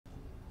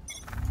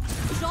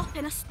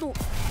Dropping a smoke.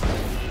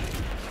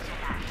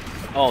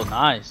 Oh,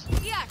 nice.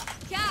 Yeah,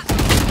 yeah.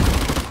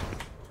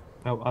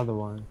 Oh, other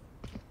one.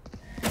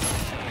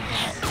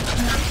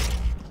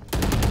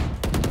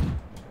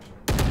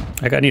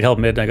 I need help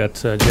mid. I got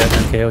Jet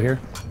and KO here.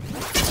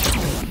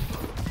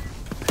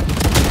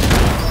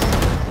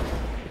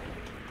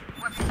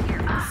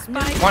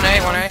 One A.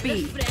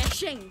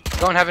 Refreshing.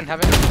 Go in heaven.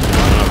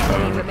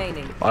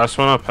 Last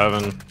one up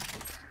heaven.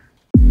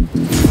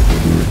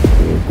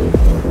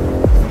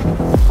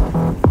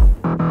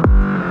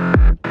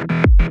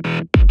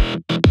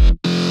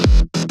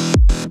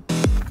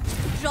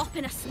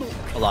 Dropping a smoke.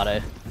 A lot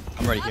of.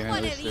 I'm ready here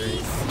in those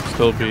three.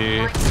 Still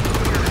B.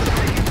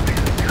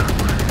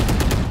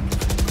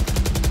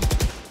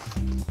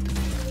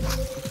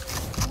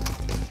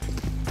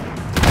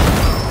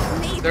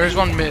 There's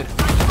one mid.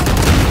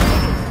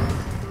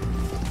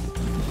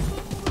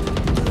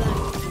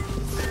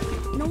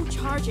 No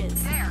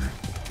charges.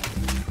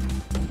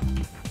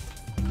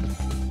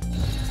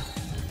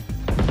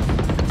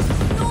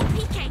 No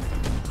peeking.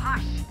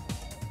 Hush.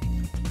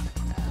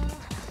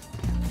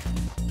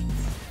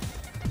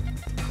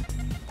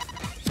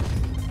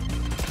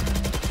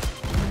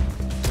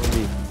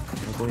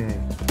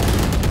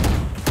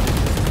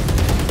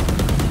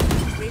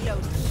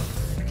 Reload.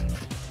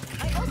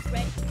 I ult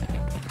ready.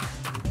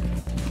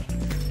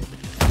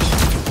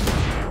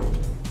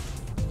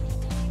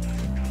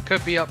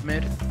 Could be up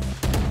mid.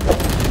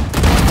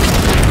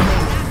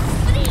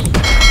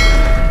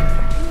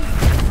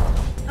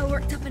 I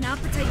worked up an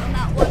appetite on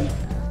that one.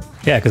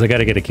 Yeah, because I got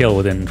to get a kill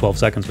within 12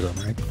 seconds or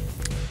something, right?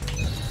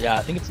 Yeah,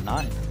 I think it's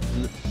 9.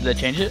 Did they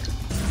change it?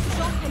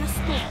 Dropping a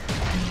smoke.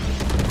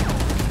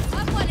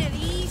 I'm one of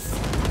these.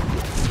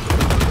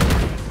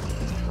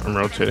 I'm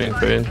rotating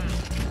fade.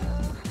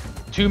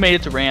 2 made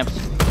it to ramps.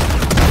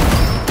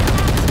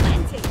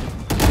 Plenty.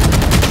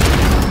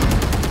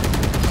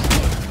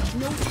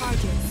 No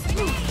charges.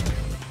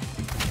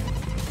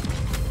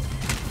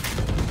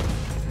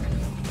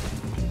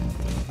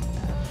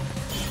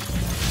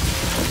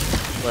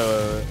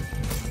 Wait.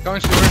 Going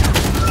sewer.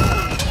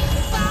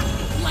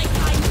 Like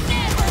I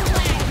never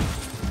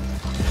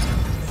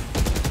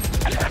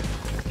left.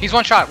 He's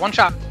one shot. One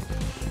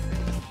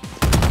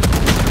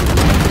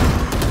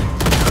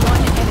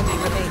enemy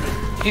remaining.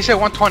 He's hit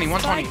 120.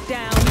 Spike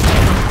down.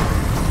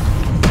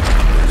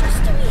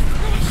 Just a wee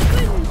flesh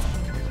wound.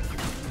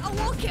 I'll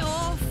walk it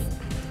off.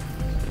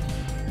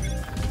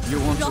 You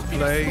want to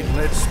play?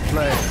 Let's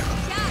play.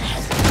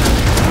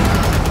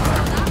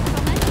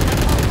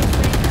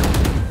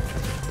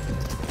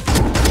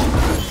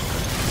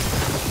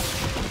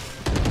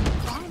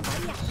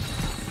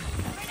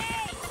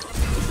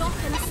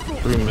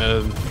 Through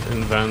mid in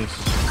vents.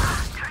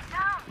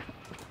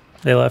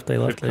 They left.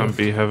 Could come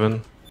B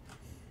heaven.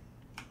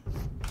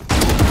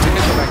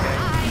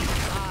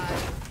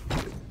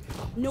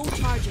 No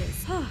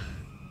charges.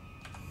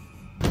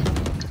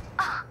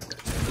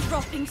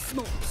 Dropping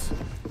smokes.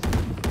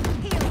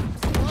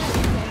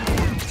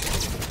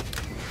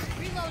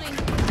 Reloading.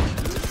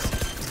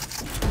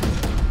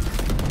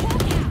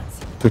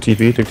 Took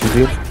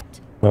TP.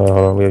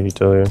 Oh, we have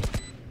utility.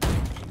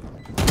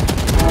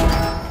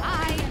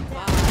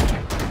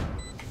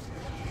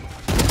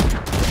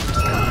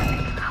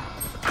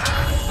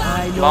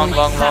 Long.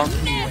 Long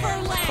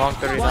One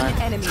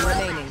 39. enemy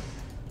remaining.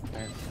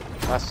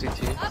 Last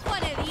CT. I'm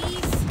one of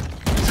these.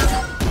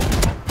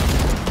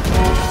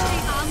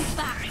 I'm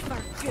back for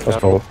good.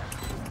 Let's go.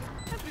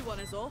 Everyone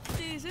is off,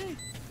 Daisy.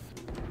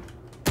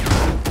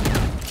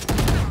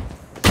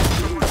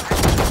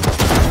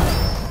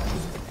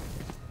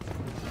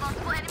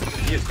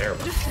 He is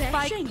terrible.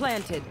 Spike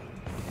planted.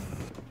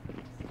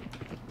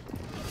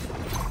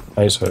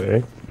 Nice,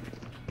 eh?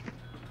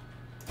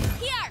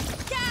 Here,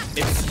 cat.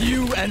 It's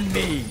you and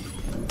me.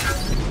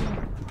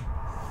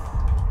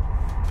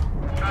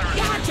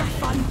 Got your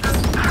fun.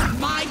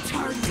 My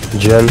turn.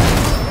 Jen.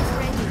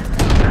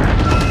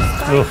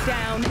 Spike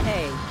down A.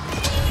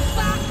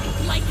 Back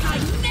like I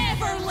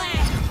never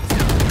left.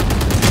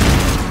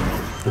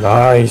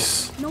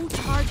 Nice. No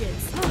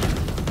charges.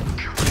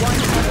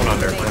 One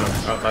Under. enemy remaining.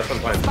 Oh, last one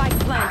playing. Spike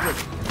planted.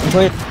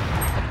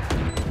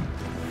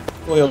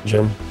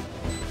 Jen.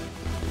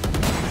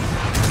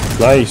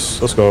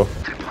 Nice. Let's go.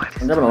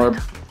 I'm grabbing orb.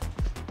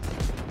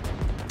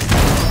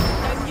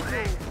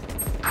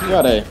 You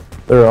got A.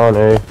 They're on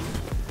A.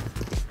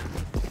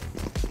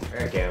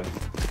 I can.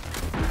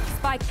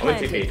 Spike Only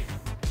planted. TP.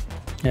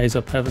 Yeah, he's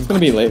up heaven. It's gonna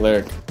be late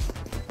lyric.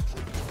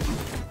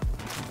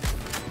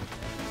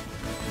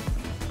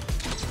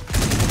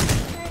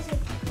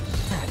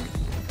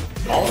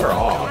 All or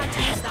all?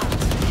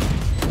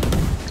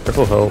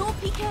 Careful, help. No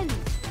peeking.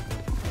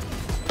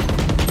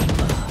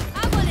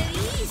 I'm one of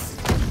these.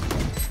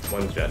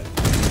 One's jet.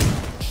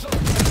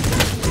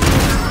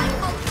 My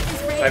ult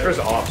is ready. Cypher's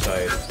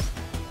offside.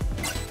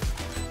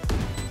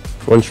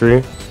 One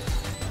tree.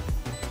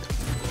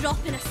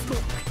 Dropping a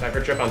smoke.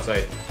 Cypher trip on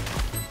site.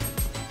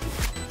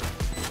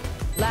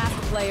 Last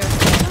player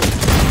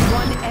standing.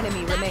 One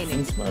enemy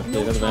remaining. Smart.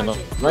 They got the vandal.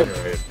 Right.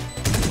 Right. Right.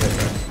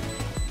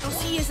 I'll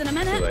see you in a Too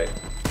minute. late.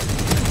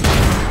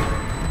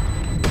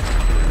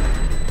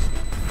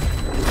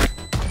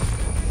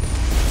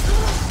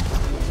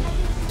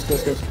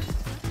 Let's go.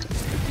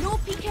 No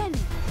peeking.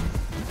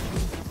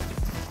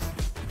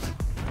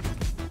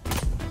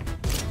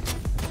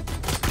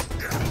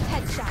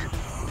 Headshot.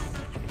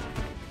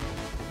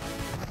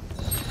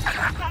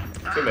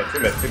 Two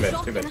mid.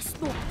 Drop in a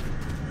smoke.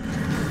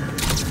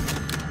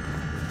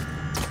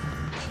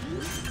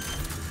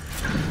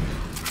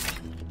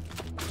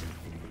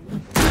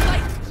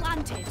 Spike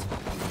planted.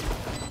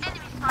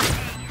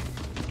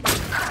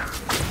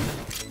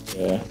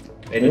 Yeah.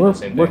 They did the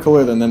same We're thing.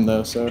 cooler than them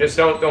though, so. Just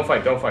don't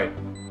fight. Don't fight.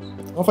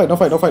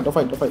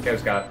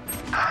 Cam's got.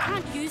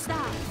 Can't use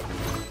that.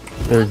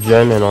 They're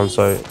Jen and on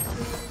site.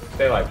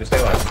 Stay alive. Just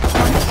stay alive.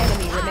 One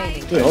enemy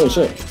remaining. Dude, holy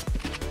shit.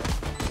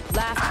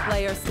 Last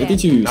player standing.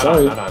 52, Not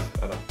sorry. on.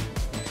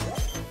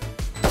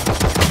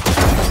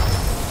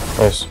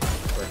 Nice.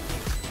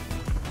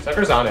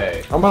 Cypher's on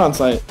A. I'm on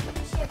site.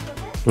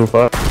 In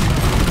flat.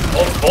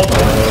 Hold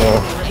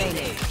on.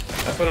 Remaining.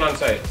 That's one on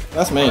site.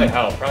 That's Probably main.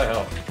 help.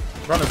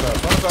 Run us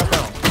out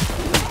down.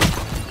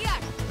 Here.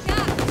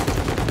 Yeah.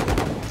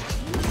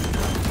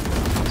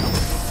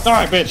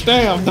 Die, bitch.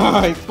 Damn,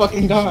 die.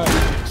 Fucking die.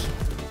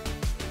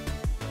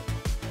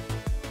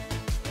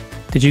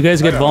 Did you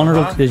guys get Okay,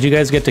 vulnerable? huh? Did you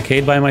guys get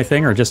decayed by my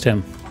thing or just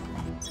him?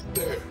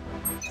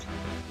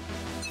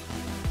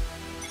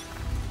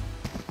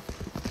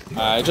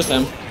 Just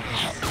him.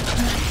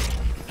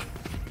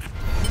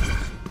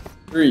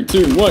 3,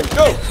 2, 1,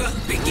 go!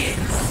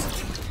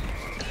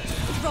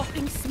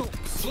 Dropping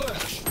smokes.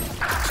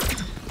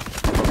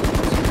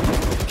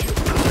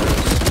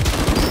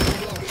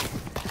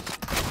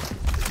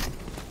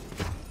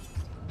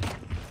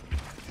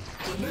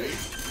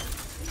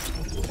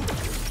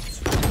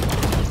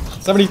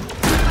 Somebody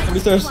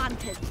stairs.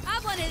 Planted.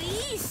 Have one of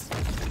these.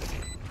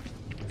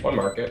 One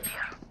market.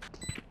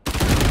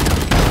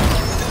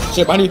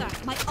 Shit, behind you.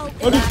 My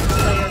ult. Last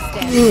player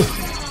standing.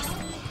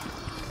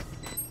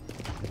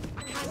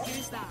 I can't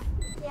use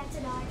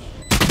that.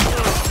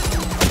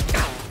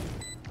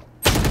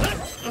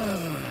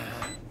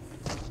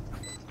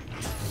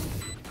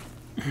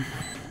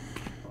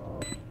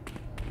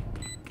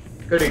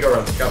 Good ego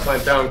run. Got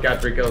plant down.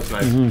 Got 3 kills.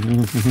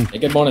 Nice. Hey,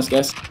 good bonus,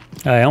 guys.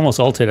 I almost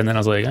ulted and then I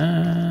was like,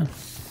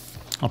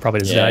 I'll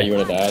probably just Yeah, die. you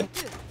would have died.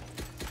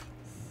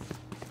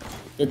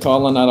 Good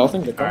call on that, I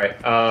think. Good call. All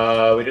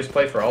right. We just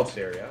play for ults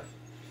here, yeah.